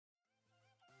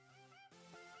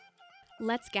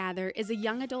Let's Gather is a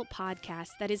young adult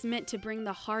podcast that is meant to bring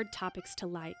the hard topics to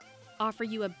light, offer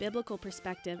you a biblical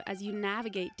perspective as you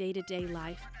navigate day-to-day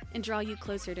life, and draw you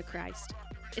closer to Christ.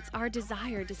 It's our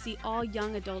desire to see all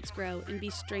young adults grow and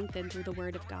be strengthened through the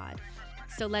Word of God.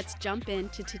 So let's jump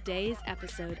into today's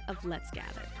episode of Let's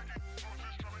Gather.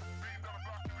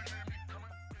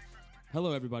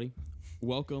 Hello, everybody.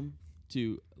 Welcome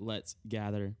to Let's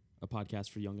Gather, a podcast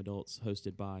for young adults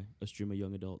hosted by Estrema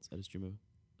Young Adults at Estrema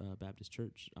Baptist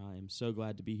Church. I am so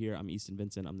glad to be here. I'm Easton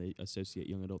Vincent. I'm the Associate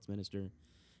Young Adults Minister,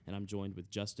 and I'm joined with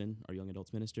Justin, our Young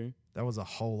Adults Minister. That was a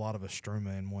whole lot of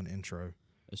Estrema in one intro.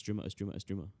 Estrema.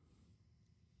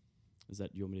 Is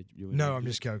that you want me to? No, I'm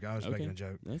just joking. I was making a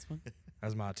joke. That's fine. That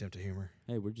was my attempt at humor.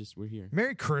 Hey, we're here.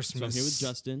 Merry Christmas. So I'm here with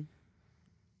Justin,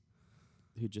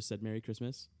 who just said Merry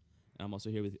Christmas. I'm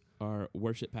also here with our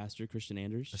worship pastor, Christian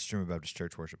Anders. Estrema Baptist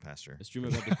Church worship pastor.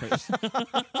 Estrema Baptist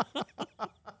Church.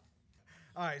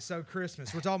 All right, so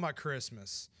Christmas. We're talking about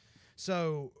Christmas.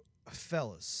 So,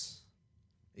 fellas,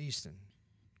 Easton,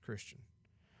 Christian,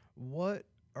 what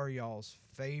are y'all's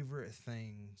favorite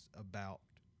things about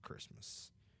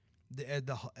Christmas?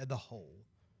 The whole.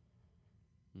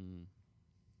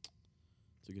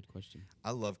 It's a good question.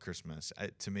 I love Christmas.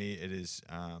 To me, it is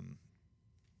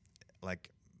like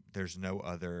there's no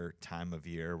other time of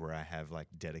year where I have like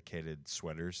dedicated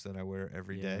sweaters that I wear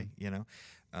every day. You know,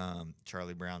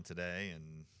 Charlie Brown today,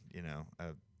 and you know,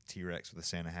 a T-Rex with a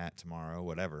Santa hat tomorrow,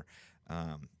 whatever.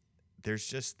 There's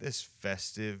just this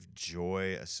festive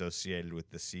joy associated with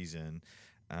the season.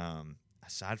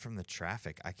 Aside from the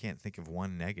traffic, I can't think of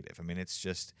one negative. I mean, it's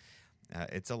just,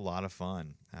 it's a lot of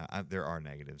fun. There are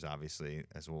negatives, obviously,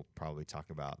 as we'll probably talk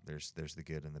about. There's the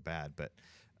good and the bad. But,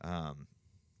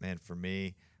 man, for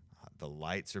me, the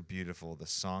lights are beautiful. The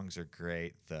songs are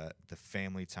great. The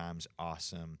family time's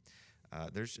awesome.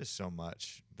 There's just so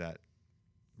much that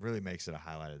really makes it a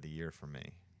highlight of the year for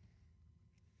me.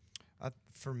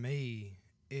 For me,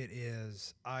 it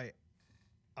is, I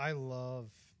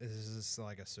love, this is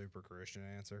like a super Christian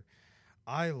answer.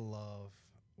 I love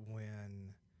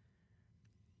when,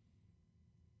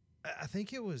 I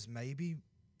think it was maybe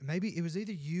it was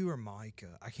either you or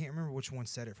Micah. I can't remember which one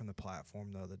said it from the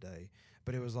platform the other day,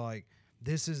 but it was like,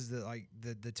 this is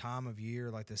the time of year,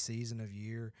 like the season of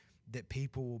year that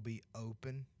people will be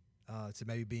open to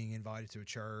maybe being invited to a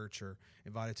church or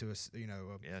invited to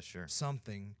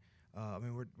something. I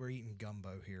mean, we're eating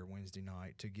gumbo here Wednesday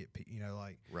night to get,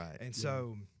 right. And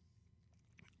so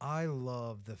I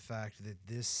love the fact that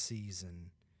this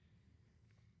season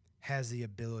has the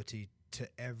ability to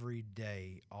every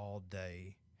day, all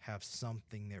day, have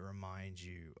something that reminds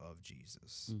you of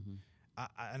Jesus. Mm-hmm.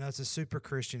 I know it's a super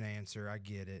Christian answer. I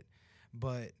get it,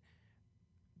 but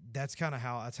that's kind of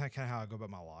how I go about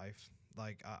my life.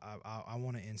 Like I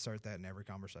want to insert that in every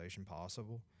conversation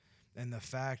possible, and the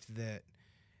fact that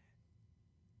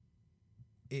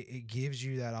it gives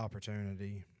you that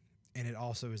opportunity, and it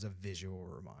also is a visual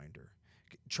reminder.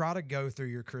 Try to go through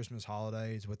your Christmas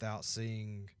holidays without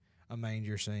seeing a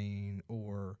manger scene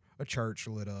or a church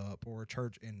lit up or a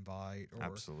church invite or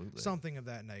Absolutely. Something of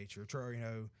that nature. Try,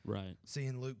 right.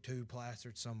 Seeing Luke 2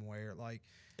 plastered somewhere. Like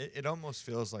it almost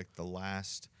feels like the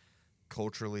last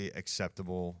culturally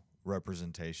acceptable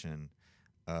representation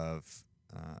of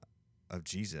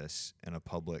Jesus in a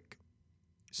public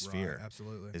sphere. Right,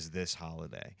 absolutely. Is this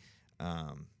holiday.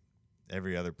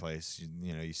 Every other place,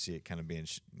 you see it kind of being,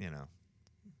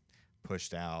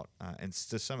 pushed out. And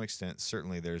to some extent,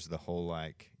 certainly there's the whole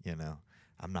I'm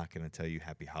not going to tell you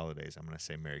happy holidays. I'm going to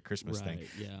say Merry Christmas thing.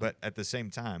 Yeah. But at the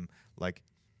same time,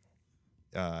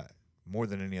 more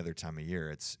than any other time of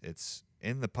year, it's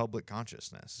in the public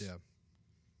consciousness. Yeah.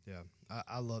 Yeah.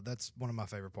 I love, that's one of my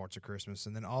favorite parts of Christmas.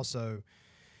 And then also,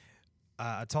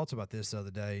 I talked about this the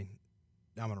other day.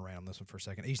 I'm going to rant on this one for a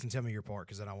second. Easton, tell me your part,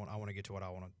 because then I want to get to what I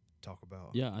want to talk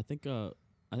about. Yeah, I think one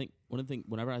of the things,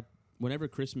 whenever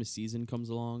Christmas season comes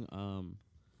along,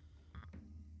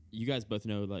 you guys both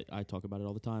know, like, I talk about it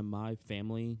all the time. My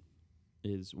family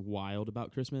is wild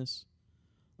about Christmas.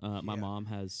 My mom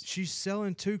has... She's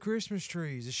selling 2 Christmas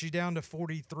trees. Is she down to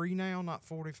 43 now, not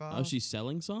 45? Oh, she's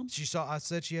selling some? I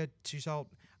saw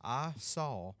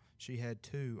she had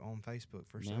 2 on Facebook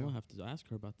for sale. Now I'll have to ask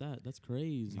her about that. That's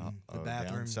crazy. The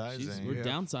bathroom. Downsizing. We're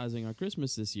downsizing our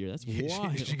Christmas this year. That's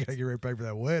wild. She got to get ready to pay for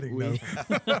that wedding, though.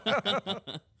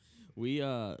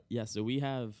 So we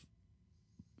have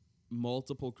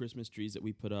multiple Christmas trees that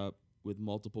we put up with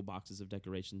multiple boxes of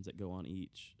decorations that go on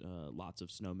each. Lots of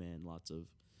snowmen, lots of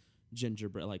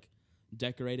gingerbread. Like,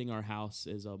 decorating our house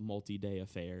is a multi-day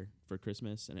affair for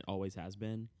Christmas, and it always has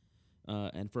been.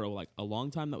 And for a long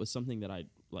time, that was something that I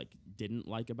didn't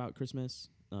like about Christmas.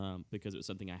 because it was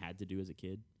something I had to do as a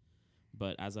kid.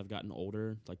 But as I've gotten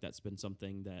older, like that's been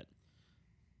something that,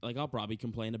 like, I'll probably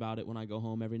complain about it when I go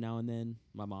home every now and then.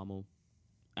 My mom will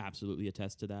absolutely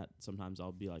attest to that. Sometimes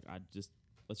I'll be like,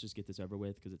 let's just get this over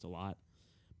with because it's a lot.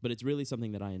 But it's really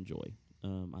something that I enjoy.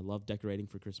 I love decorating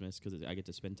for Christmas because I get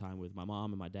to spend time with my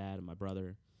mom and my dad and my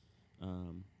brother,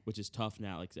 which is tough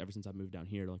now. Like, ever since I moved down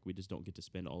here, like, we just don't get to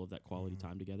spend all of that quality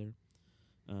time together.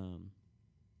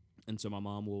 And so my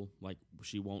mom will, like,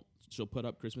 she'll put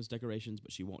up Christmas decorations,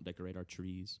 but she won't decorate our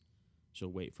trees.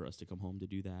 She'll wait for us to come home to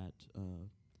do that.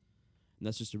 And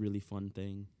that's just a really fun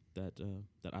thing that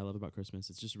I love about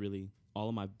Christmas. It's just really, all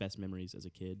of my best memories as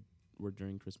a kid were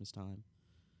during Christmas time.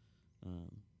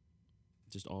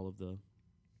 Just all of the,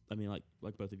 I mean, like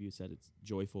both of you said, it's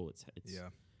joyful. It's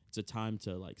a time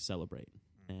to, like, celebrate.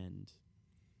 And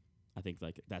I think,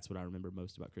 like, that's what I remember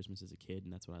most about Christmas as a kid,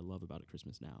 and that's what I love about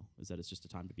Christmas now, is that it's just a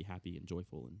time to be happy and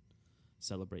joyful and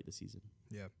celebrate the season.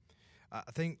 Yeah.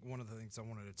 I think one of the things I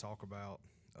wanted to talk about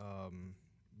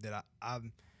that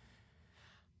I'm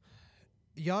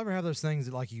y'all ever have those things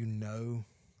that, like,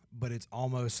 but it's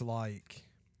almost like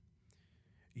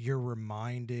you're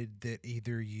reminded that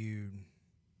either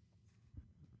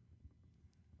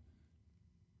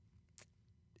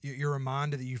you're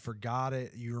reminded that you forgot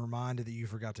it, you're reminded that you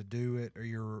forgot to do it, or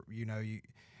you know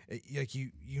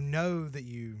that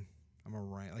you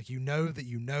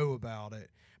know about it,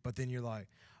 but then you're like,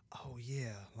 oh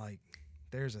yeah, like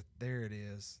there it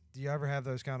is. Do you ever have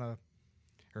those kind of,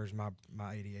 or is my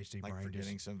ADHD like brain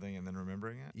forgetting something and then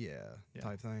remembering it? Yeah,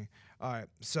 type thing. All right,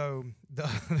 so the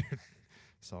other,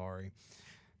 sorry,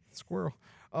 squirrel.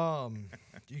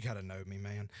 You gotta know me,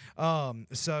 man.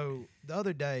 So the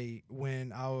other day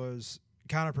when I was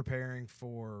kind of preparing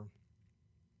for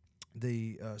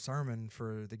the sermon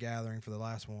for the gathering for the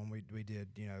last one we did,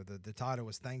 you know, the title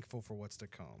was "Thankful for What's to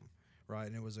Come," right?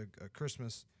 And it was a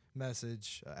Christmas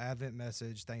message, Advent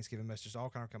message, Thanksgiving message, all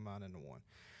kind of combined into one.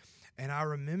 And I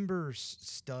remember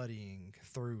studying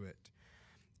through it,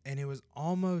 and it was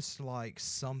almost like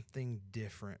something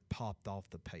different popped off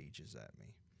the pages at me.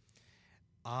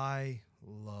 I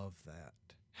love that.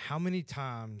 How many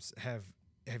times have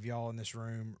y'all in this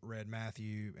room read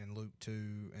Matthew and Luke 2?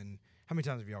 And how many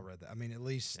times have y'all read that? I mean, at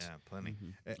least... Yeah, plenty.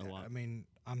 A lot. I mean,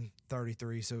 I'm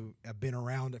 33, so I've been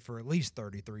around it for at least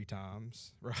 33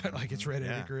 times, right? Like, it's read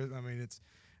every Christmas. I mean,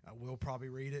 I will probably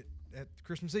read it at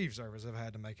Christmas Eve service if I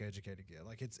had to make educated guess.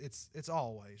 Like, it's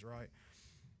always, right?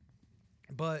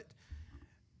 But...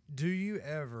 do you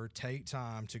ever take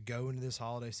time to go into this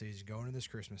holiday season, go into this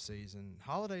Christmas season,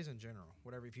 holidays in general,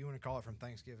 whatever, if you want to call it from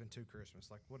Thanksgiving to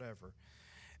Christmas, like whatever,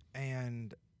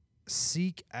 and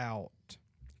seek out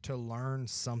to learn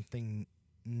something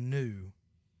new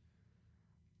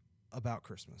about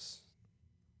Christmas,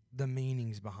 the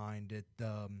meanings behind it,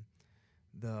 the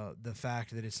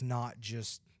fact that it's not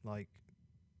just like,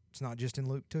 it's not just in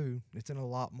Luke 2. It's in a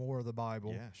lot more of the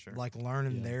Bible. Yeah, sure. Like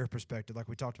learning their perspective, like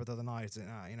we talked about the other night. It's in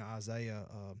Isaiah,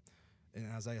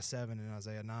 in Isaiah 7 and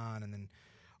Isaiah 9, and then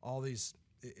all these.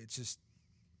 It's just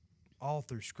all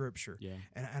through Scripture. Yeah.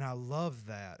 And I love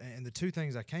that. And the two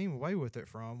things I came away with it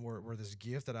from were this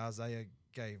gift that Isaiah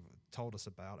told us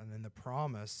about, and then the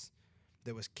promise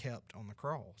that was kept on the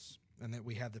cross, and that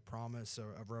we have the promise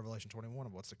of Revelation 21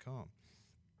 of what's to come,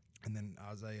 and then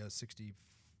Isaiah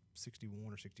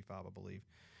 61 or 65, I believe,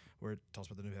 where it talks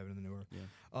about the new heaven and the new earth.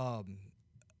 Yeah.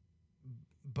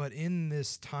 But in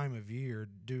this time of year,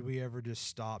 do we ever just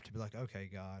stop to be like, okay,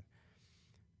 God,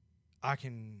 I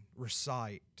can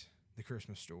recite the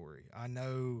Christmas story. I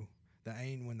know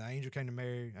when the angel came to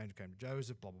Mary, the angel came to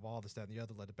Joseph, blah, blah, blah, this, that, and the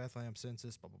other, led to Bethlehem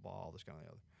census, blah, blah, blah, all this kind of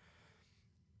the other.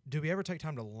 Do we ever take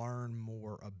time to learn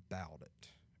more about it?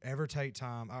 Ever take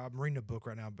time? I'm reading a book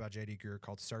right now by J.D. Greer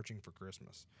called Searching for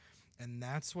Christmas. And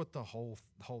that's what the whole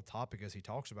topic, as he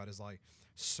talks about, is like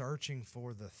searching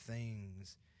for the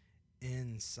things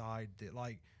inside that,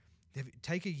 like,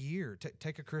 take a year,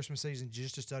 take a Christmas season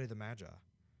just to study the Magi.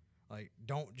 Like, you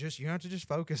don't have to just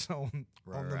focus on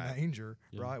the manger,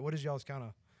 right? What is y'all's kind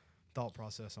of thought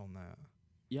process on that?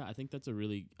 Yeah, I think that's a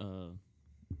really,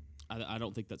 I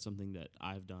don't think that's something that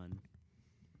I've done.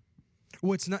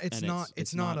 Well, it's not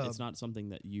something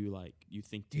that you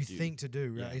think to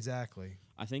do. Right? Yeah. Exactly.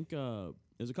 I think it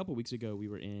was a couple weeks ago we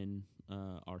were in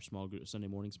our small group, Sunday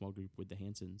morning small group with the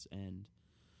Hansons, and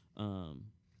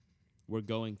we're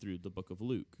going through the book of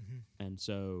Luke. Mm-hmm. And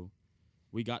so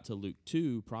we got to Luke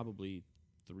 2 probably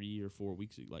 3 or 4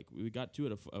 weeks ago. Like, we got to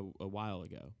it a while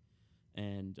ago.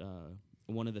 And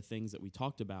one of the things that we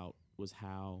talked about was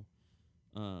how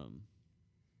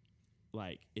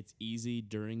like, it's easy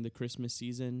during the Christmas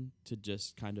season to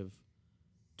just kind of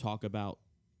talk about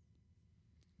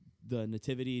the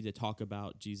nativity to talk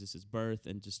about Jesus's birth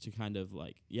and just to kind of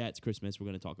like, yeah, it's Christmas, we're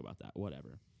going to talk about that,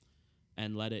 whatever,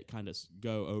 and let it kind of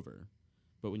go over.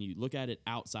 But when you look at it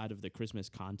outside of the Christmas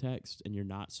context and you're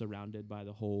not surrounded by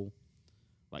the whole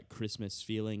like Christmas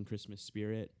feeling, Christmas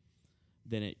spirit,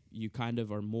 then you kind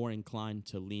of are more inclined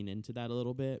to lean into that a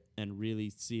little bit and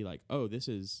really see like, oh, this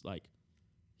is like,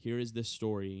 here is this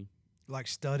story. Like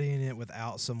studying it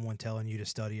without someone telling you to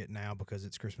study it now because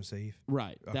it's Christmas Eve.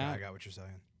 Right. Okay, I got what you're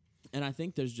saying. And I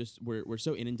think there's just, we're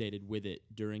so inundated with it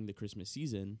during the Christmas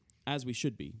season, as we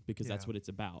should be, because that's what it's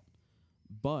about.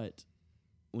 But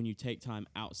when you take time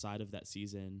outside of that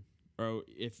season, or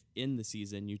if in the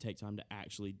season you take time to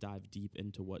actually dive deep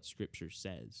into what Scripture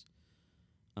says,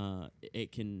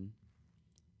 it can,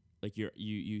 like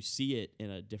you see it in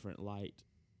a different light.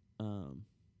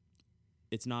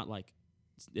 It's not like,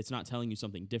 it's not telling you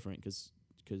something different because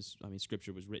I mean,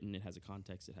 Scripture was written, it has a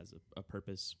context, it has a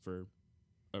purpose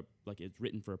like it's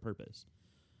written for a purpose.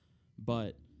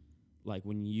 But like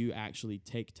when you actually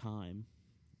take time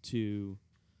to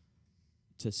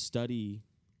study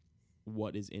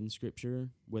what is in Scripture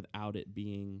without it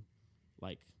being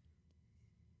like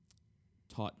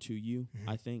taught to you,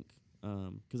 I think,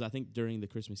 because I think during the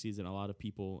Christmas season, a lot of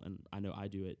people, and I know I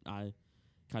do it, I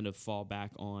kind of fall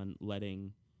back on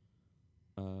letting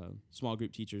small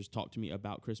group teachers talk to me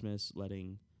about Christmas,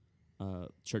 letting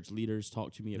church leaders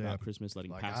talk to me about Christmas,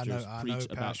 letting like pastors preach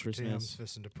about Pastor Christmas.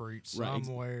 Tim's fisting to preach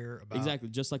somewhere about exactly,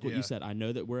 just like what you said. I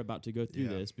know that we're about to go through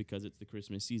this because it's the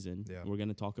Christmas season. Yeah. We're going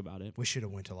to talk about it. We should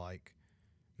have went to like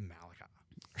Malachi.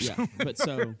 Yeah,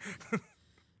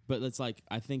 but it's like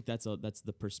I think that's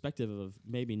the perspective of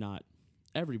maybe not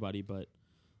everybody, but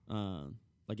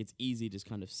like it's easy to just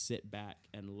kind of sit back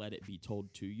and let it be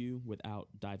told to you without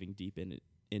diving deep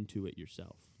into it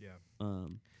yourself. Yeah.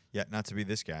 Yeah, not to be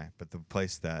this guy, but the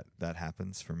place that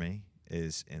happens for me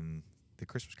is in the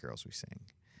Christmas carols we sing.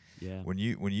 Yeah. When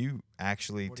you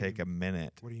actually take a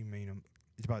minute. What do you mean?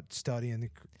 It's about studying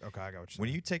okay, I got what you're saying. When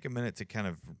you take a minute to kind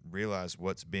of realize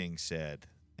what's being said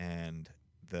and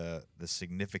the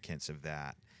significance of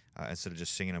that, instead of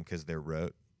just singing them because they're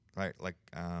rote, right? Like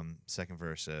second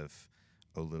verse of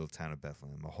O little town of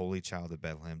Bethlehem, a holy child of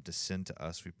Bethlehem, descend to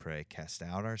us, we pray, cast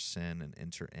out our sin and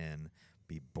enter in.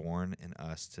 Be born in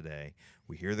us today.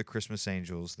 We hear the Christmas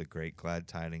angels, the great glad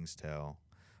tidings tell.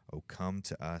 Oh, come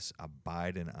to us,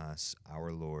 abide in us,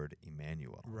 our Lord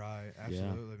Emmanuel. Right,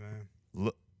 absolutely, man.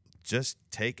 Look, just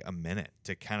take a minute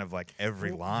to kind of like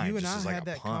every line. You and just I like had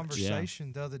that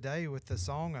conversation the other day with the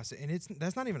song. I said, and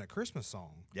that's not even a Christmas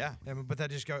song. Yeah, I mean, but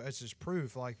it's just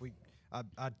proof. Like I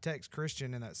text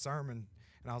Christian in that sermon,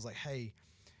 and I was like, hey,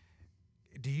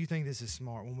 do you think this is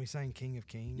smart when we sang King of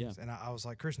Kings? Yeah. And I was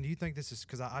like, Christian, do you think this is,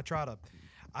 because I try to,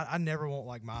 I never want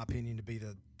like my opinion to be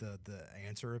the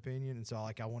answer opinion. And so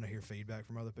I want to hear feedback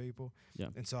from other people. Yeah.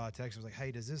 And so I texted, I was like,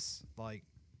 hey, does this like,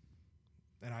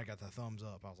 and I got the thumbs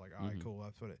up. I was like, all right, cool. I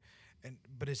put it.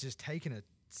 But it's just taking a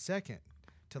second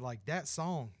to like that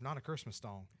song, not a Christmas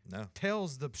song. No.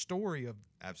 Tells the story of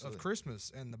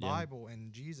Christmas and the Bible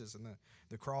and Jesus and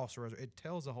the cross. It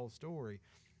tells the whole story.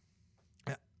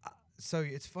 So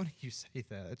it's funny you say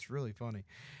that. It's really funny.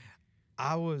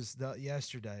 I was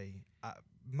yesterday.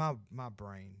 My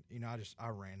brain, I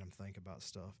random think about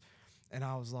stuff, and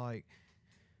I was like,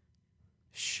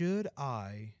 should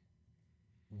I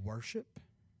worship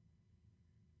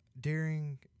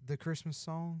during the Christmas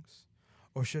songs,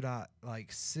 or should I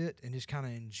like sit and just kind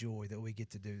of enjoy that we get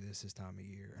to do this time of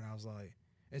year? And I was like,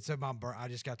 and so I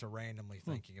just got to randomly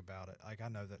thinking about it. Like I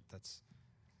know that's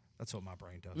what my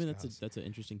brain does. I mean, that's an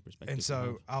interesting perspective. And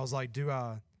so I was like, do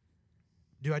I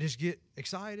just get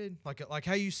excited like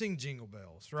how you sing Jingle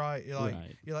Bells, right? You're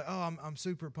like, oh, I'm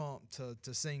super pumped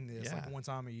to sing this like one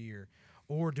time a year,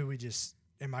 or do we just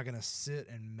am I gonna sit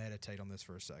and meditate on this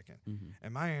for a second? Mm-hmm.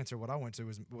 And my answer, what I went to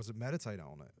was meditate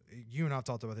on it. You and I've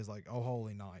talked about this, like Oh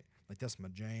Holy Night, like that's my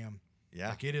jam. Yeah,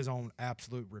 like it is on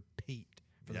absolute repeat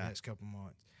for the next couple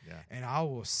months. Yeah. And I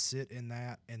will sit in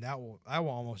that, and that will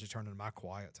almost just turn into my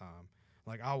quiet time.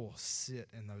 Like I will sit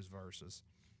in those verses,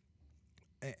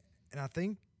 and I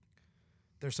think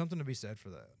there's something to be said for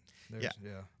that.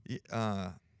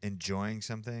 Enjoying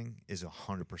something is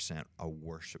 100% a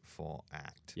worshipful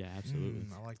act. Yeah, absolutely.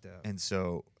 I like that. And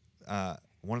so,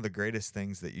 one of the greatest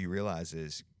things that you realize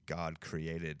is God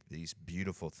created these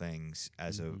beautiful things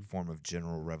as a form of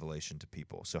general revelation to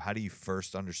people. So how do you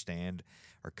first understand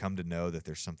or come to know that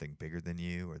there's something bigger than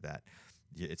you, or that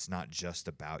it's not just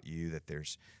about you, that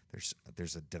there's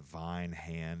a divine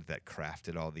hand that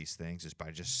crafted all these things, is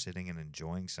by just sitting and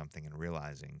enjoying something and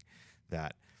realizing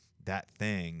that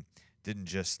thing didn't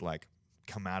just like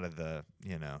come out of the,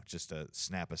 just a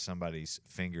snap of somebody's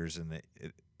fingers in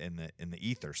the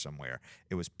ether somewhere.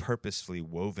 It was purposefully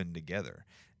woven together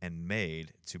and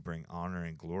made to bring honor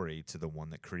and glory to the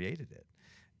one that created it.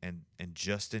 And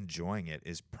just enjoying it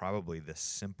is probably the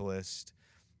simplest,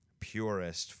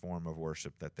 purest form of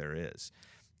worship that there is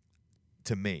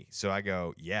to me. So I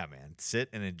go, yeah, man, sit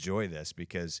and enjoy this,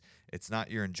 because it's not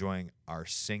you're enjoying our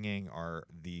singing or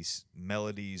these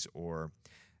melodies or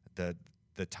the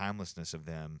timelessness of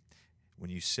them.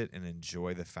 When you sit and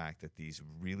enjoy the fact that these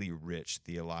really rich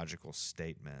theological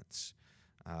statements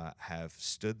have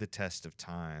stood the test of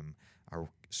time, are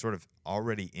sort of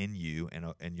already in you,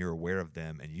 and you're aware of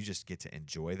them, and you just get to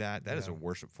enjoy that. That is a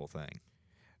worshipful thing.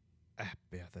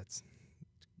 Yeah, that's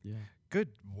Yeah. good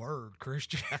word,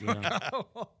 Christian. Yeah.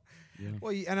 Yeah.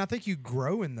 Well, and I think you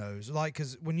grow in those, like,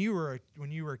 because when you were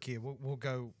a kid, we'll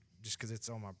go just because it's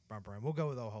on my brain. We'll go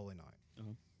with "Oh Holy Night."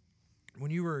 Uh-huh.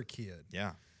 When you were a kid,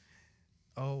 Yeah.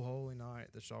 "Oh Holy Night,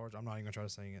 the stars." I'm not even gonna try to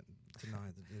sing it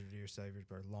tonight. The dear Savior's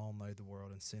birth, long lay the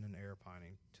world in sin and error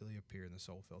pining, till He appeared and the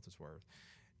soul felt His worth.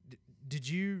 Did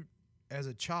you, as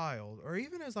a child, or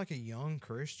even as like a young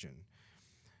Christian,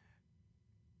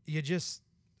 you just,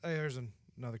 hey, there's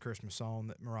another Christmas song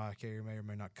that Mariah Carey may or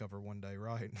may not cover one day,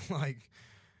 right?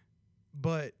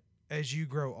 But as you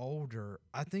grow older,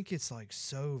 I think it's like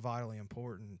so vitally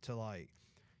important to like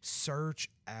search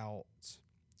out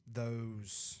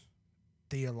those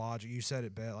theological, you said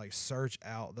it, Bet, like search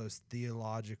out those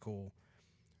theological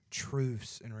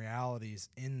truths and realities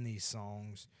in these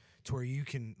songs, to where you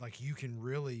can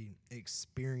really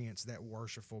experience that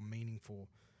worshipful, meaningful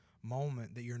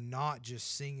moment, that you're not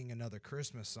just singing another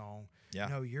Christmas song. Yeah.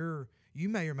 No, you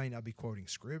may or may not be quoting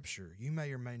scripture. You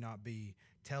may or may not be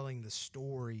telling the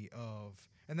story of,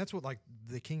 and that's what, like,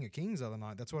 the King of Kings the other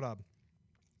night, that's what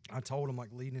I told him, like,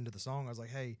 leading into the song. I was like,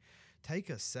 hey, take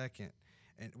a second.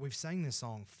 And we've sang this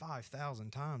song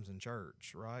 5,000 times in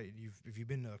church, right? If you've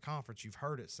been to a conference, you've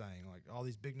heard it sang, like all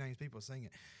these big names people sing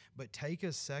it. But take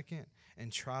a second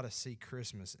and try to see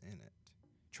Christmas in it.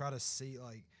 Try to see,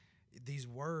 like, these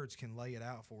words can lay it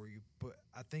out for you. But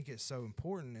I think it's so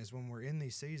important is when we're in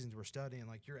these seasons, we're studying,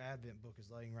 like your Advent book is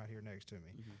laying right here next to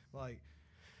me. Mm-hmm. Like,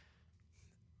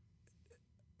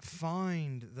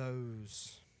 find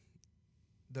those,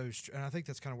 and I think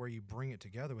that's kind of where you bring it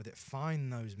together with it.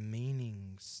 Find those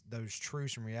meanings, those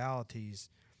truths and realities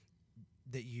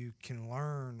that you can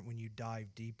learn when you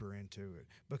dive deeper into it.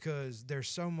 Because there's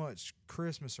so much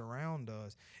Christmas around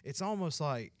us. It's almost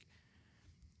like,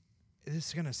 this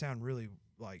is going to sound really,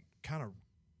 like, kind of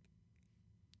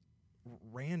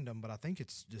random, but I think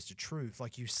it's just a truth.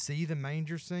 Like, you see the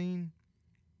manger scene,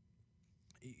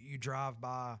 you drive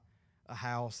by a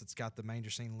house that's got the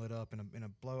manger scene lit up in a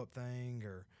blow up thing,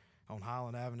 or on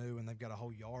Highland Avenue, and they've got a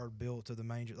whole yard built to the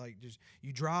manger. Like, just,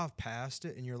 you drive past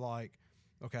it and you're like,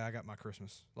 okay, I got my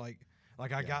Christmas. Like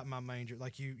I got my manger.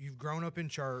 Like, you've grown up in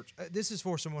church. This is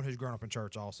for someone who's grown up in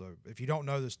church also. If you don't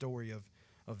know the story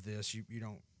of this, you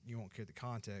won't get the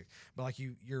context. But like,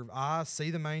 your eyes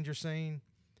see the manger scene.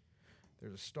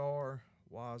 There's a star,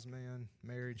 wise man,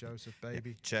 Mary, Joseph,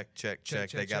 baby. Yeah. Check.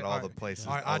 They got all the places,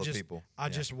 all the people. I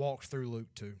just walked through Luke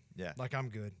 2. Yeah. Like, I'm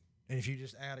good. And if you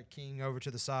just add a king over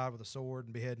to the side with a sword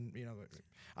and beheading,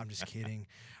 I'm just kidding.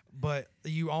 But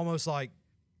you almost, like,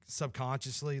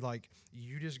 subconsciously, like,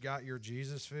 you just got your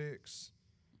Jesus fix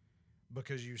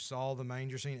because you saw the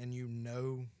manger scene and you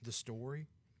know the story.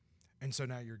 And so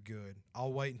now you're good.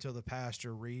 I'll wait until the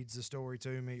pastor reads the story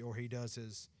to me, or he does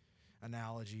his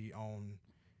analogy on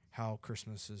how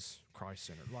Christmas is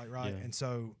Christ-centered, like, right? Yeah. And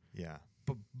so, Yeah.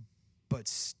 But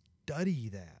study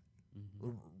that.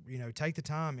 Mm-hmm. Take the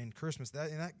time in Christmas.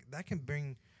 That can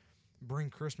bring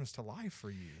Christmas to life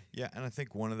for you. Yeah, and I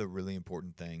think one of the really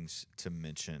important things to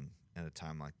mention at a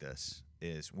time like this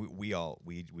is we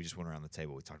just went around the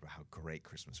table. We talked about how great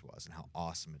Christmas was and how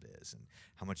awesome it is and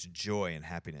how much joy and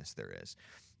happiness there is.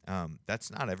 That's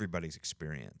not everybody's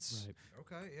experience. Right.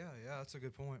 Okay, yeah, that's a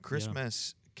good point.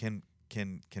 Christmas can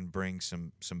bring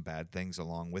some bad things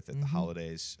along with it. Mm-hmm. The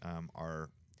holidays are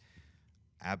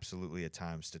absolutely a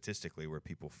time statistically where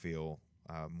people feel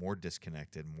more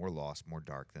disconnected, more lost, more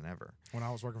dark than ever. When I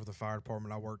was working for the fire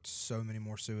department, I worked so many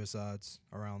more suicides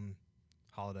around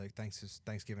holiday,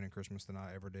 Thanksgiving and Christmas, than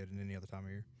I ever did in any other time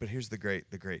of year. But here's the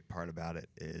great part about it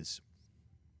is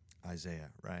Isaiah,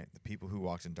 right? The people who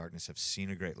walked in darkness have seen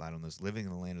a great light. On those living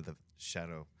in the land of the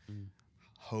shadow,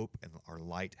 hope and our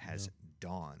light has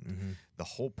dawned. Mm-hmm. The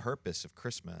whole purpose of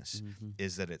Christmas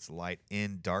is that it's light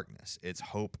in darkness. It's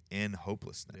hope in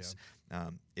hopelessness.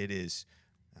 It is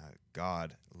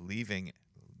God leaving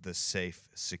the safe,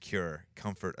 secure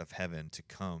comfort of heaven to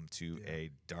come to a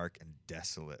dark and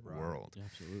desolate world.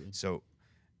 Absolutely. So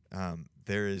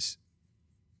there is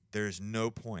no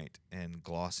point in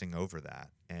glossing over that,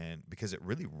 and because it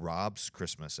really robs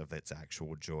Christmas of its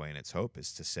actual joy and its hope,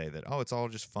 is to say that, oh, it's all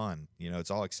just fun, it's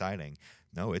all exciting.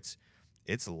 No, it's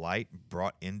light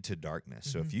brought into darkness.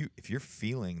 So if you're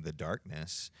feeling the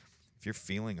darkness, if you're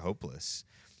feeling hopeless,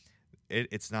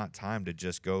 it's not time to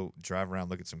just go drive around,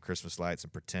 look at some Christmas lights,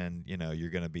 and pretend you're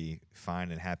going to be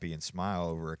fine and happy and smile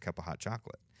over a cup of hot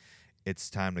chocolate. It's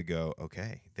time to go,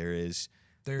 okay, there's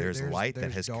light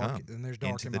that has dark, come and there's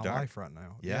dark into in the my dark. life right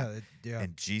now. Yeah. Yeah.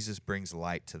 And Jesus brings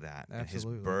light to that. Absolutely. And his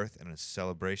birth and a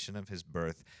celebration of his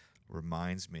birth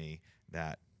reminds me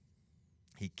that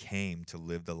he came to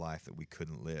live the life that we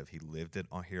couldn't live. He lived it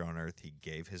here on earth. He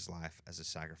gave his life as a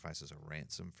sacrifice, as a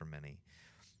ransom for many,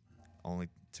 only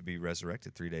to be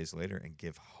resurrected 3 days later and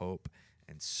give hope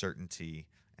and certainty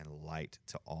and light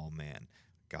to all man.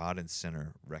 God and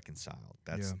sinner reconciled.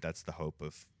 That's the hope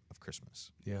of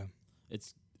Christmas. Yeah.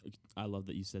 I love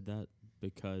that you said that,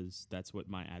 because that's what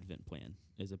my Advent plan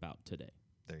is about today.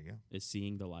 There you go. Is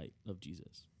seeing the light of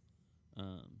Jesus.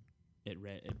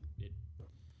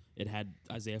 It had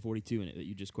Isaiah 42 in it that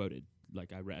you just quoted.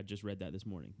 Like I just read that this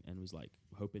morning and was like,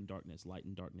 hope in darkness, light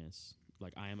in darkness.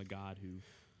 Like, I am a God who,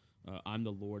 I'm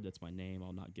the Lord, that's my name.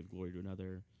 I'll not give glory to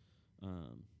another.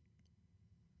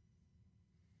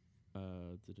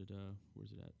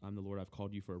 Where's it at? I'm the Lord, I've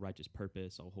called you for a righteous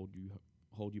purpose. I'll hold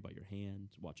you by your hand,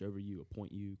 watch over you,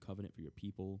 appoint you, covenant for your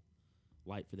people,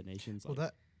 light for the nations.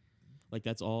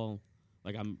 That's all.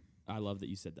 Like, I love that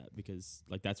you said that, because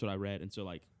like that's what I read. And so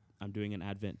like I'm doing an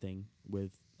Advent thing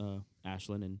with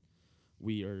Ashlyn, and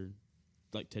we are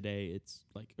like, today it's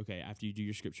like, okay, after you do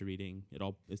your scripture reading, it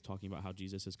all is talking about how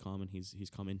Jesus has come, and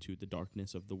he's come into the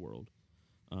darkness of the world,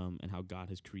 and how God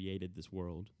has created this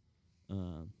world.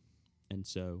 And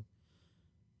so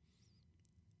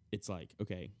it's like,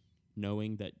 okay,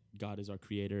 knowing that God is our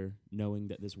creator, knowing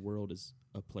that this world is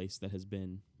a place that has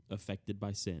been affected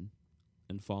by sin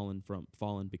and fallen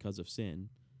because of sin,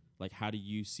 like, how do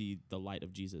you see the light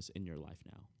of Jesus in your life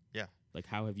now? Yeah. Like,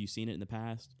 how have you seen it in the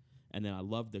past? And then I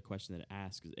love the question that it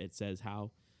asks. It says,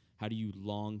 how do you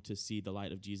long to see the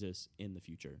light of Jesus in the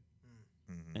future?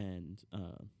 Mm-hmm. And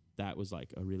that was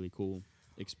like a really cool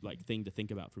thing to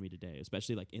think about for me today,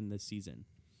 especially like in this season,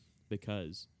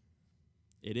 because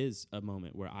it is a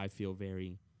moment where I feel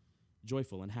very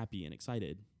joyful and happy and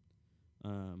excited.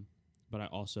 But I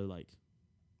also like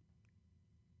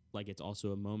it's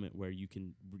also a moment where you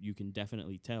can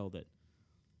definitely tell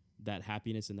that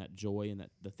happiness and that joy and that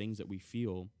the things that we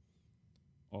feel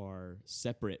are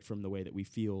separate from the way that we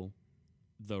feel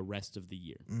the rest of the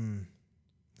year.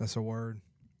 That's a word.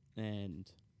 And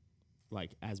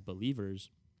like, as believers,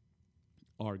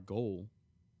 our goal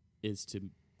is to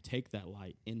take that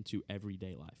light into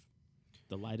everyday life.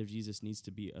 The light of Jesus needs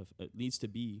to be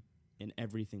in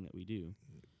everything that we do,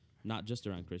 not just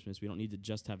around Christmas. We don't need to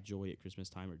just have joy at Christmas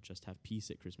time or just have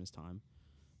peace at Christmas time.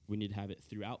 We need to have it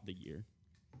throughout the year,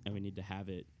 and we need to have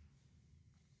it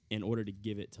in order to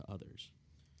give it to others.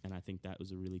 And I think that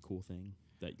was a really cool thing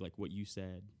that, like, what you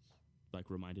said, like,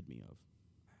 reminded me of.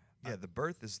 Yeah, the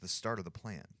birth is the start of the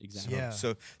plan. Exactly. Yeah.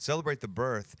 So celebrate the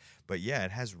birth, but yeah, it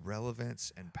has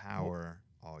relevance and power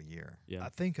all year. Yeah. I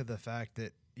think of the fact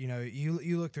that,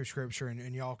 you look through Scripture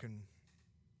and y'all can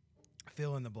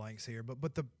fill in the blanks here,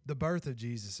 but the birth of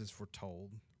Jesus is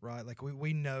foretold, right? Like,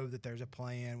 we know that there's a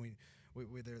plan.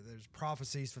 There's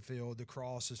prophecies fulfilled. The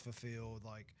cross is fulfilled.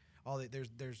 Like,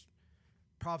 there's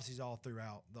prophecies all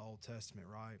throughout the Old Testament,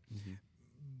 right? Mm-hmm.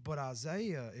 But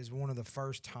Isaiah is one of the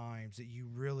first times that you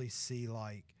really see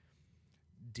like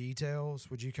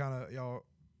details. Would you kind of y'all?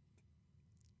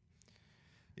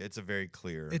 Yeah, it's a very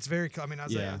clear. It's very. I mean,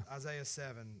 Isaiah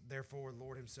 7. Therefore,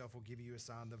 Lord Himself will give you a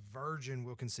sign: the virgin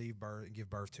will conceive birth and give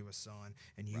birth to a son,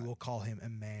 and you will call him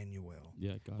Emmanuel.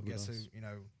 Yeah, God with us. Guess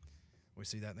who? We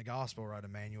see that in the gospel, right?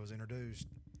 Emmanuel is introduced.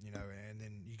 And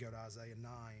then you go to Isaiah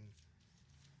 9,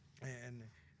 and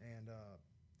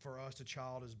for us a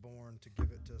child is born, to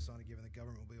give it to a son, to give him the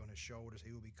government will be on his shoulders.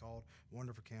 He will be called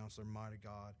Wonderful Counselor, Mighty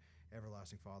God,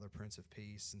 Everlasting Father, Prince of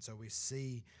Peace. And so we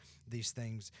see these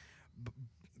things.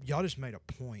 Y'all just made a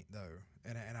point, though,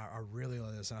 and I really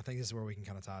love this, and I think this is where we can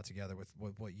kind of tie it together with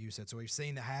what you said. So we've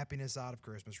seen the happiness side of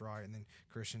Christmas, right? And then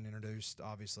Christian introduced,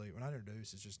 obviously, when I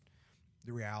introduced, it's just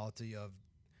the reality of,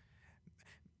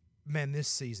 man, this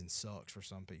season sucks for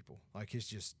some people. Like, it's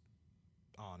just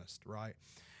honest, right?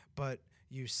 But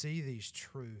you see these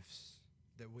truths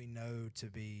that we know to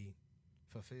be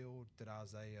fulfilled, that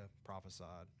Isaiah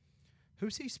prophesied.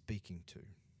 Who's he speaking to?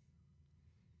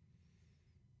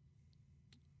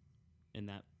 in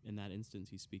that instance,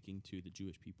 he's speaking to the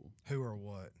Jewish people, Who or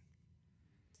what?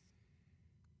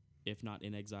 if not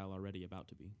in exile already, about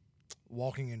to be.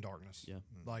 Walking in darkness. Yeah.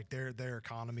 Like their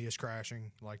economy is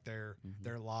crashing. Like their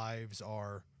lives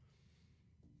are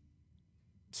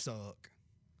suck.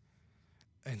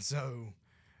 And so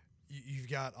you've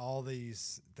got all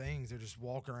these things. They're just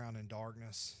walking around in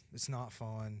darkness. It's not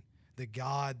fun. The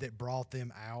God that brought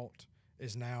them out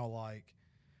is now like,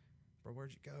 bro,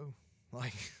 where'd you go?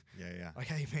 Like, Yeah. like,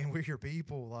 hey, man, we're your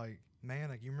people. Like, man,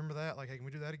 like, you remember that? Like, hey, can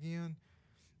we do that again?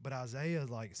 But Isaiah,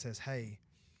 like, says, hey,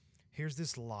 here's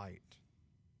this light,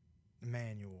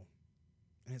 Emmanuel,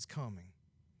 and it's coming.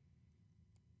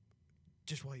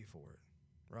 Just wait for it,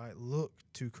 right? Look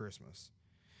to Christmas.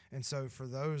 And so for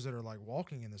those that are, like,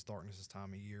 walking in this darkness this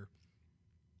time of year,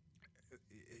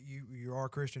 you are a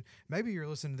Christian. Maybe you're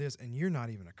listening to this and you're not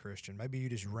even a Christian. Maybe you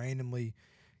just randomly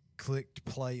clicked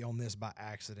play on this by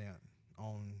accident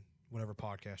on whatever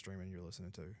podcast streaming you're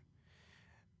listening to.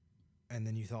 And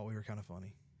then you thought we were kind of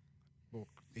funny. Well,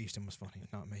 Easton was funny,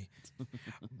 not me.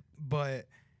 But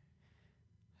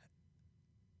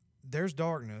there's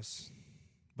darkness,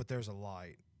 but there's a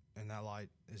light, and that light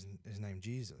is named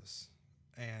Jesus.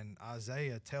 And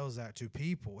Isaiah tells that to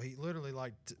people. He literally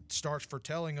starts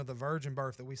foretelling of the virgin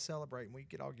birth that we celebrate and we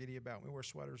get all giddy about and we wear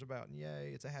sweaters about, and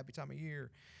yay, it's a happy time of year.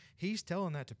 He's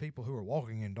telling that to people who are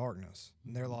walking in darkness.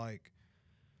 And they're like,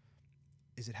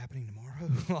 is it happening tomorrow?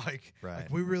 like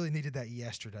we really needed that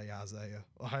yesterday, Isaiah.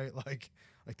 Like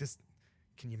this,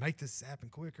 can you make this happen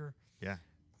quicker? Yeah.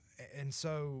 And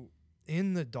so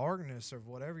in the darkness of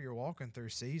whatever you're walking through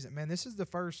season, man, this is the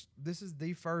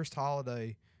first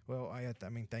holiday. Well,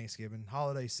 Thanksgiving,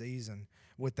 holiday season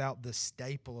without the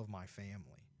staple of my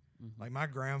family. Mm-hmm. Like my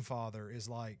grandfather is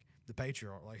like the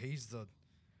patriarch. Like he's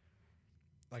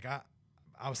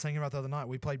I was thinking about the other night,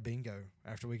 we played bingo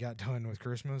after we got done with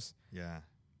Christmas. Yeah.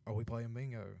 Are we playing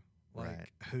bingo? Like Right.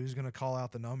 Who's going to call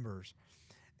out the numbers?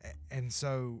 And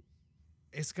so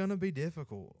it's going to be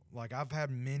difficult. Like I've had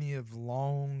many of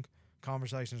long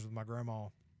conversations with my grandma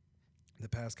the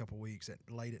past couple of weeks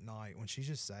late at night when she's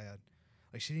just sad.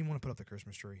 Like she didn't want to put up the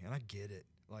Christmas tree, and I get it.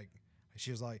 Like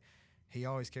she was like, he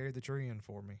always carried the tree in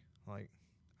for me. Like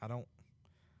I don't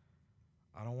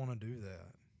want to do that.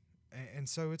 And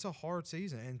so it's a hard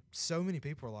season, and so many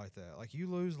people are like that. Like you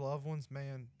lose loved ones,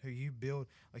 man, who you build.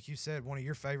 Like you said, one of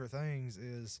your favorite things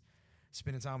is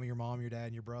spending time with your mom, your dad,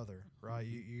 and your brother, right?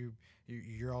 Mm-hmm.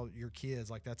 You're all your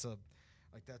kids. Like that's a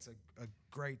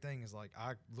great thing. Is like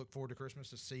I look forward to Christmas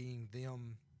to seeing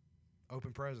them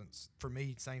open presents. For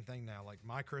me, same thing now. Like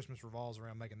my Christmas revolves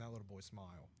around making that little boy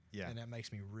smile. Yeah. And that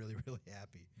makes me really, really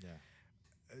happy. Yeah.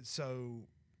 So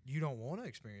you don't want to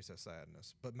experience that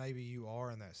sadness, but maybe you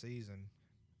are in that season.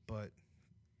 But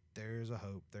there is a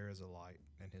hope, there is a light,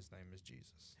 and his name is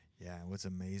Jesus. Yeah, and what's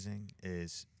amazing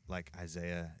is like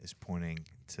Isaiah is pointing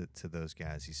to those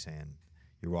guys. He's saying,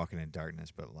 you're walking in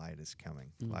darkness, but light is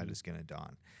coming. Mm-hmm. Light is going to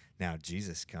dawn. Now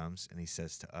Jesus comes and he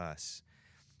says to us,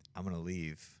 I'm going to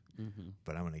leave,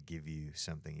 but I'm going to give you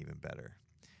something even better.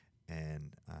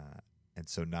 And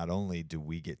so not only do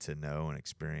we get to know and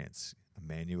experience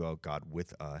Emmanuel, God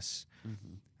with us,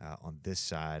 on this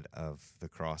side of the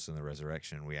cross and the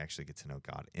resurrection, we actually get to know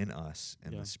God in us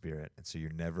in the Spirit. And so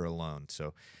you're never alone.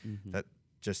 So that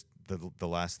just the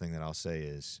last thing that I'll say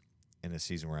is, in a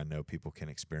season where I know people can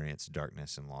experience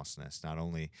darkness and lostness, not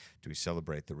only do we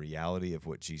celebrate the reality of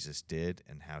what Jesus did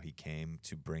and how he came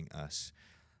to bring us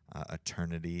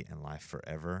eternity and life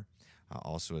forever,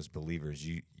 also as believers,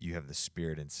 you have the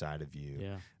Spirit inside of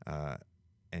you,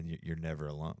 and you're never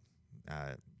alone.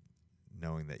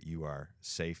 Knowing that you are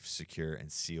safe, secure,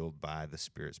 and sealed by the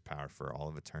Spirit's power for all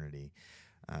of eternity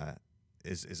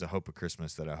is a hope of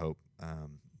Christmas that I hope,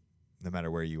 no matter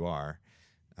where you are,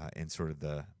 in sort of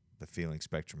the feeling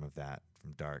spectrum of that,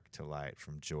 from dark to light,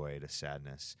 from joy to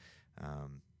sadness,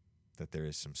 that there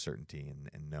is some certainty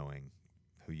in knowing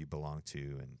who you belong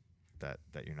to and that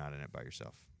you're not in it by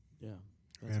yourself. Yeah,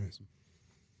 that's awesome.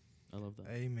 I love that.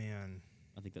 Amen.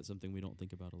 I think that's something we don't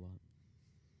think about a lot.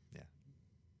 Yeah.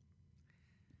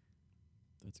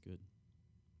 That's good.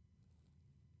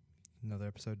 Another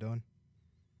episode done?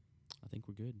 I think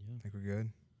we're good, yeah. I think we're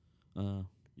good.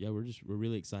 Yeah, we're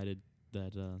really excited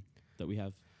that we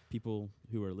have people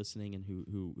who are listening and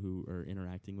who are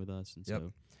interacting with us, and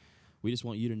so we just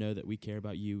want you to know that we care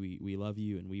about you. We love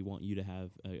you, and we want you to have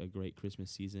a great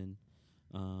Christmas season.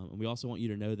 And we also want you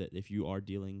to know that if you are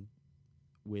dealing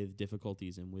with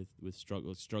difficulties and with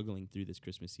struggling through this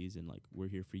Christmas season, like, we're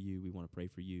here for you. We want to pray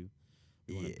for you.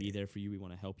 We want to be there for you. We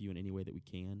want to help you in any way that we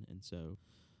can. And so,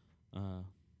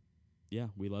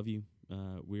 we love you.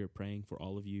 we are praying for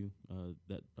all of you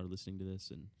that are listening to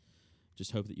this, and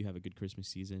just hope that you have a good Christmas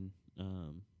season.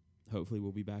 Hopefully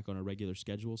we'll be back on a regular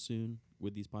schedule soon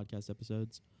with these podcast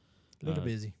episodes. A little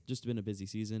busy. Just been a busy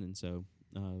season, and so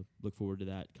look forward to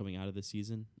that coming out of this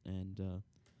season. And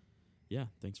yeah,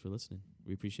 thanks for listening.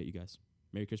 We appreciate you guys.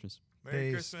 Merry Christmas.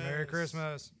 Peace. Merry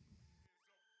Christmas.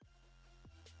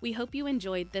 We hope you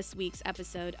enjoyed this week's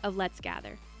episode of Let's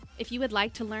Gather. If you would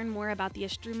like to learn more about the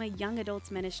Estruma Young Adults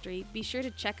Ministry, be sure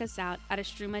to check us out at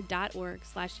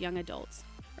estruma.org/youngadults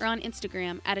or on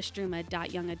Instagram at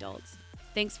estruma.youngadults.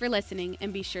 Thanks for listening,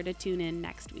 and be sure to tune in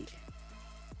next week.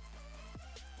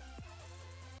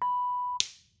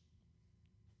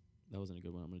 That wasn't a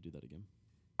good one. I'm going to do that again.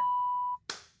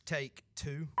 Take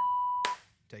 2.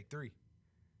 Take 3.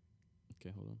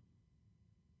 Okay, hold on.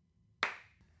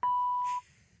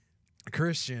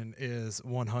 Christian is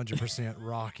 100%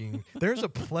 rocking. There's a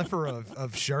plethora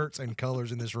of shirts and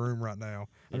colors in this room right now.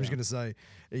 I'm just going to say,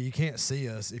 you can't see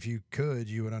us. If you could,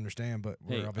 you would understand, but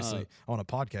we're obviously on a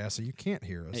podcast, so you can't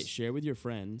hear us. Hey, share with your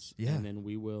friends, and then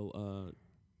we will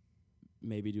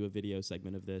maybe do a video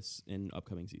segment of this in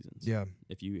upcoming seasons. Yeah.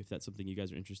 If that's something you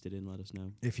guys are interested in, let us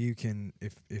know. If you can,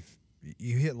 if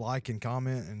you hit like and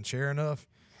comment and share enough,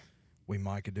 we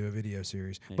might could do a video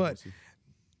series. Hey, but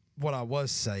what I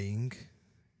was saying,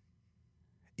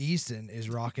 Easton is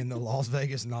rocking the Las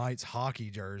Vegas Knights hockey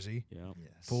jersey. Yeah.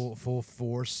 Yes. Full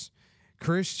force.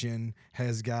 Christian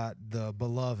has got the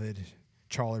beloved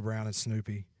Charlie Brown and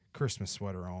Snoopy Christmas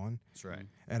sweater on. That's right.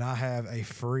 And I have a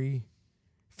free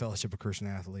Fellowship of Christian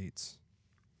Athletes.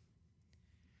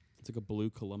 It's like a blue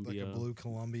Columbia.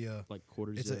 Like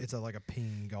quarter zip. It's like a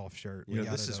ping golf shirt. You know,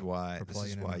 this is why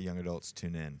young adults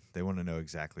tune in. They want to know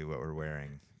exactly what we're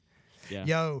wearing. Yeah.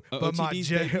 Yo, but my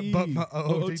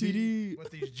OOTD, but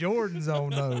these Jordans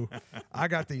on though. I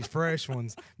got these fresh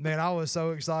ones. Man, I was so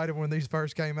excited when these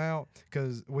first came out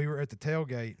because we were at the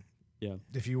tailgate. Yeah.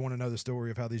 If you want to know the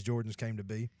story of how these Jordans came to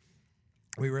be,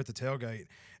 we were at the tailgate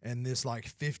and this like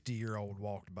 50-year-old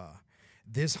walked by.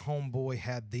 This homeboy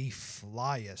had the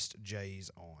flyest J's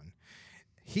on.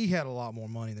 He had a lot more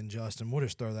money than Justin. We'll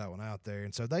just throw that one out there.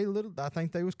 And so I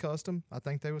think they was custom,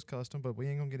 but we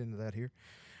ain't gonna get into that here.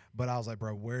 But I was like,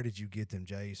 bro, where did you get them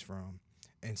J's from?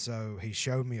 And so he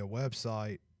showed me a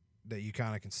website that you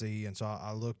kind of can see. And so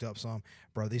I looked up some.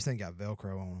 Bro, these things got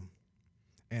Velcro on them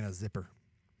and a zipper.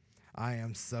 I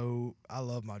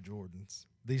love my Jordans.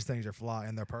 These things are fly,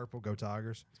 and they're purple. Go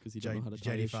Tigers. Because you don't know how to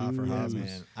tie JD5 your for shoes. Heisman.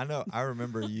 Man, I know. I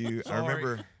remember you. Sorry. I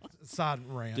remember. Side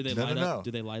rant. Do they No, light no, up? no.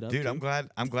 Do they light up? Dude, too?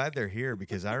 I'm glad they're here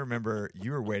because I remember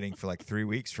you were waiting for like 3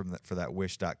 weeks for that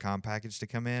Wish.com package to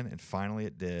come in, and finally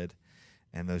it did.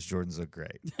 And those Jordans look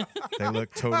great. They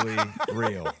look totally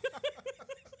real.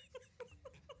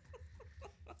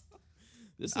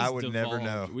 This is I would never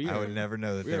devolved. know. I would never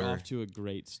know that they We're were. off to a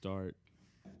great start.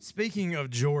 Speaking of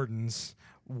Jordans,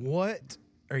 what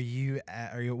are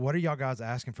y'all guys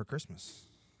asking for Christmas?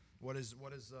 What is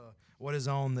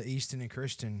on the Easton and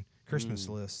Christian Christmas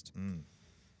list?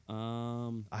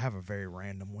 I have a very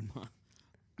random one.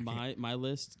 My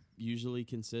list usually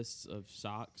consists of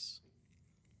socks,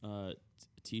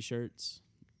 t-shirts,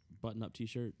 button-up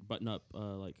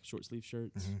like short sleeve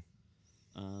shirts.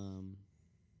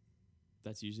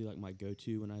 That's usually like my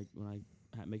go-to when I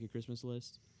make a Christmas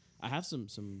list. I have some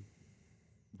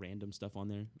random stuff on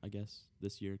there, I guess,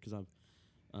 this year because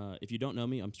if you don't know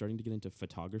me, I'm starting to get into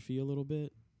photography a little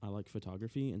bit. I like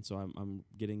photography, and so I'm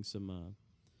getting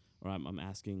I'm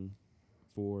asking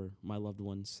for my loved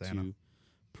ones Santa. to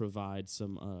provide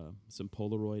some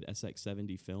Polaroid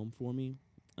SX70 film for me,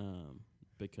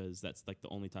 because that's like the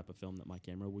only type of film that my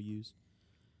camera will use,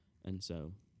 and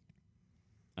so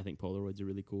I think Polaroids are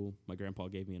really cool. My grandpa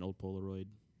gave me an old Polaroid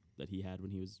that he had when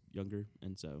he was younger,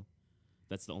 and so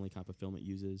that's the only type of film it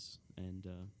uses, and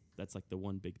that's like the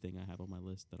one big thing I have on my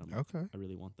list that I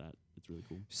really want that. It's really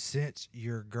cool. Since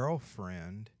your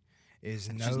girlfriend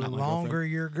is no She's not my longer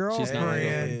your girlfriend, She's not my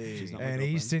girlfriend. She's not my and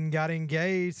girlfriend. Easton got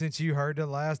engaged since you heard the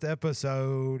last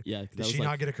episode. Yeah. Did she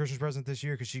not get a Christmas present this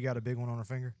year because she got a big one on her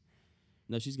finger?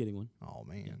 No, she's getting one. Oh,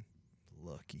 man.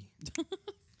 Lucky.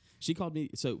 She called me.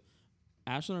 So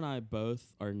Ashlyn and I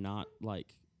both are not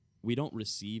like, we don't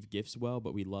receive gifts well,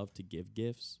 but we love to give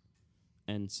gifts.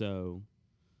 And so,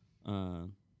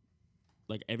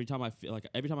 like every time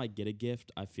I get a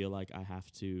gift, I feel like I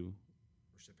have to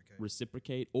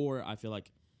reciprocate, or I feel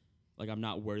like I'm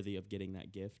not worthy of getting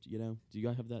that gift. You know? Do you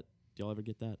guys have that? Do y'all ever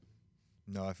get that?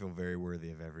 No, I feel very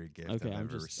worthy of every gift Okay, I've I'm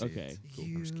ever just received. okay. Cool.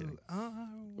 I'm just kidding.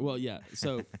 Well, yeah.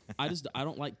 So I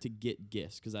don't like to get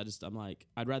gifts because I'm like,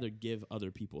 I'd rather give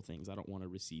other people things. I don't want to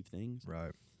receive things.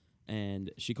 Right.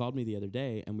 And she called me the other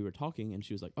day, and we were talking, and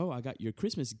she was like, "Oh, I got your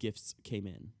Christmas gifts came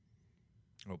in."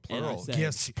 Oh, And I plural. said-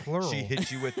 Gifts, plural. She hit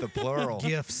you with the plural.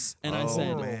 Gifts. And I Oh,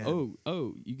 said, man.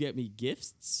 "Oh, you get me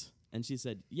gifts?" And she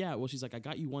said, "Yeah." Well, she's like, "I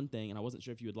got you one thing, and I wasn't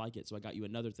sure if you would like it, so I got you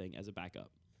another thing as a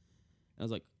backup." And I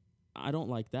was like, "I don't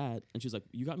like that." And she's like,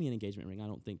 "You got me an engagement ring.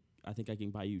 I think I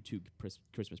can buy you 2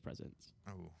 Christmas presents."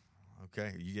 Oh,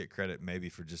 okay. You get credit maybe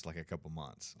for just like a couple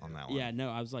months on that one. Yeah, no,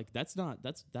 I was like, that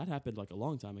happened like a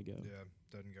long time ago. Yeah,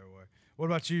 doesn't go away. What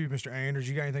about you, Mr. Anders?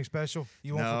 You got anything special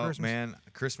you want for No, Christmas? man.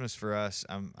 Christmas for us.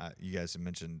 You guys have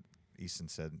mentioned. Easton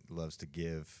said loves to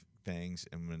give things,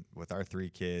 and with our 3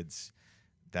 kids,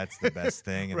 that's the best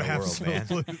thing in the world, man.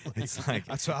 Absolutely. It's like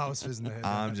That's why I was fizzing the head.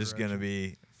 I'm just gonna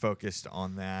be focused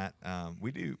on that.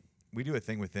 We do a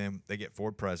thing with them. They get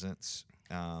 4 presents.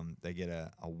 They get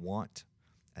a want,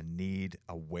 a need,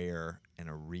 a wear, and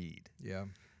a read. Yeah.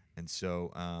 And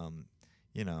so,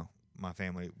 my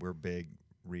family, we're big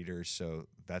readers, so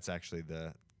that's actually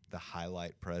the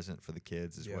highlight present for the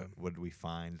kids is what do we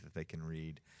find that they can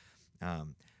read.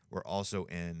 We're also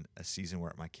in a season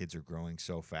where my kids are growing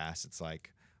so fast. It's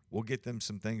like we'll get them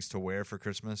some things to wear for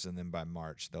Christmas, and then by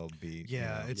March they'll be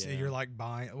You're like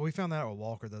buying. We found that out with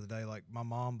Walker the other day. Like my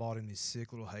mom bought him these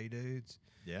sick little Hey Dudes,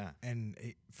 and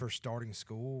for starting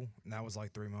school, and that was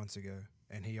like 3 months ago,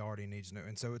 and he already needs new.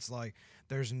 And so it's like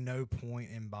there's no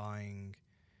point in buying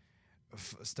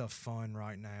stuff fun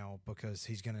right now because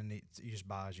he's gonna need. You just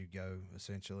buy as you go,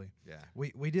 essentially. Yeah.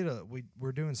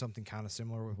 We're doing something kind of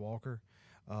similar with Walker,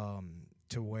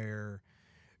 to where.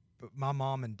 My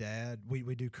mom and dad, we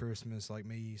do Christmas, like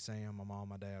me, Sam, my mom,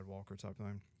 my dad, Walker type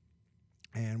thing.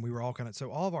 And we were all so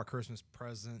all of our Christmas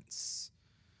presents,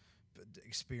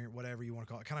 experience, whatever you want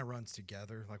to call it, kind of runs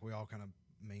together. Like we all kind of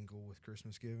mingle with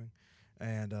Christmas giving.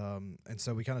 And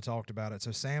so we kind of talked about it. So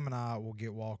Sam and I will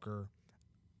get Walker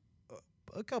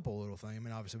a couple little things. I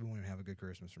mean, obviously we won't even have a good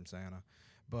Christmas from Santa.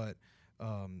 But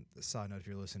side note, if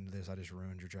you're listening to this, I just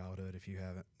ruined your childhood if you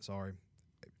haven't. Sorry.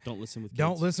 Don't listen with kids.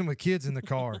 Don't listen with kids in the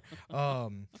car.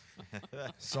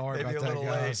 Sorry Maybe about that, a little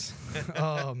guys.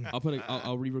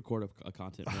 I'll re-record a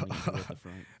content warning at the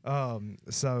front.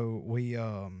 So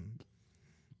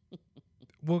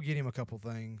we'll get him a couple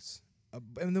things,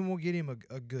 and then we'll get him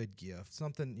a good gift,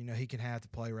 something he can have to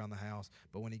play around the house.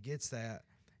 But when he gets that,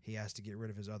 he has to get rid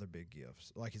of his other big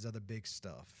gifts, like his other big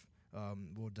stuff.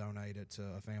 We'll donate it to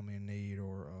a family in need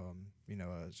or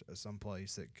some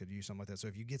place that could use something like that. So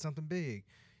if you get something big,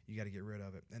 you got to get rid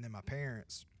of it. And then my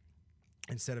parents,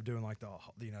 instead of doing like the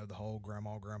whole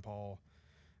grandma grandpa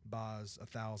buys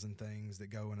 1,000 things that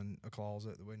go in a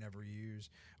closet that we never use,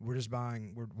 we're just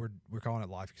buying. We're calling it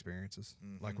life experiences.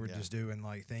 Like we're just doing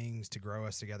like things to grow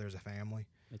us together as a family.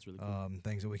 That's really cool.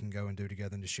 Things that we can go and do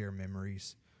together and to share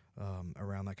memories.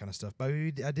 Around that kind of stuff. But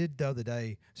I did the other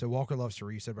day. So Walker loves to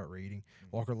read. You said about reading.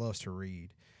 Walker loves to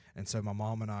read. And so my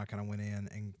mom and I kind of went in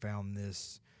and found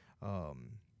this.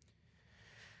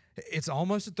 It's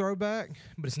almost a throwback,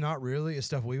 but it's not really. It's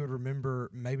stuff we would remember,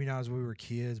 maybe not as we were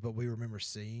kids, but we remember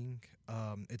seeing.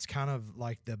 It's kind of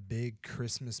like the big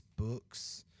Christmas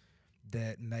books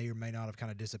that may or may not have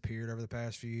kind of disappeared over the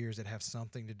past few years that have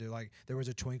something to do. Like there was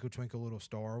a Twinkle Twinkle Little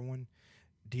Star one.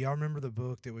 Do y'all remember the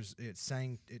book that was it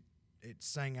sang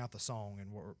out the song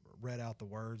and read out the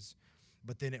words,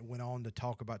 but then it went on to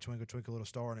talk about Twinkle Twinkle Little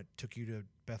Star and it took you to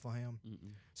Bethlehem.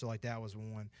 Mm-mm. So like that was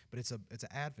one, but it's an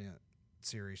Advent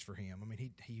series for him. I mean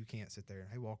he you can't sit there and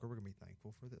hey Walker, we're gonna be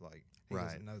thankful for that. Like he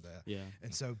doesn't know that. Yeah.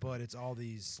 And so but it's all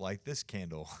these It's like this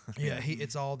candle.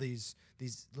 it's all these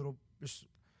little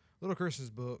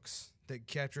Christmas books that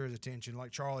capture his attention,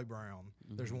 like Charlie Brown.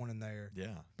 Mm-hmm. There's one in there.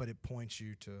 Yeah. But it points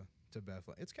you to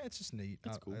Bethlehem. It's just neat.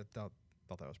 That's cool. I thought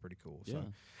that was pretty cool. Yeah. So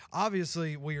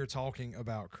obviously we are talking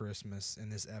about Christmas in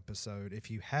this episode. If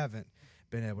you haven't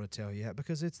been able to tell yet,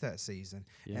 because it's that season,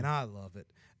 and I love it.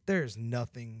 There's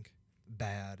nothing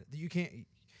bad that you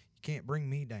can't bring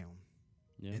me down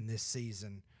in this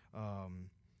season.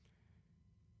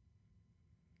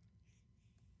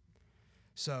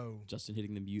 So Justin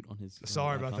hitting the mute on his.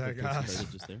 Sorry about that, guys.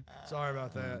 Just there. Sorry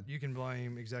about that. You can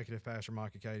blame Executive Pastor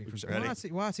Micah Cady for Ready?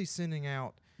 why is he sending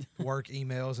out work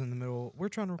emails in the middle? We're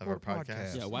trying to Of our record podcast.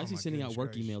 podcasts. Yeah, why Oh is he my sending out goodness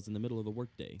work gracious. emails in the middle of the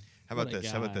workday? How about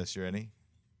this? How about this? You ready?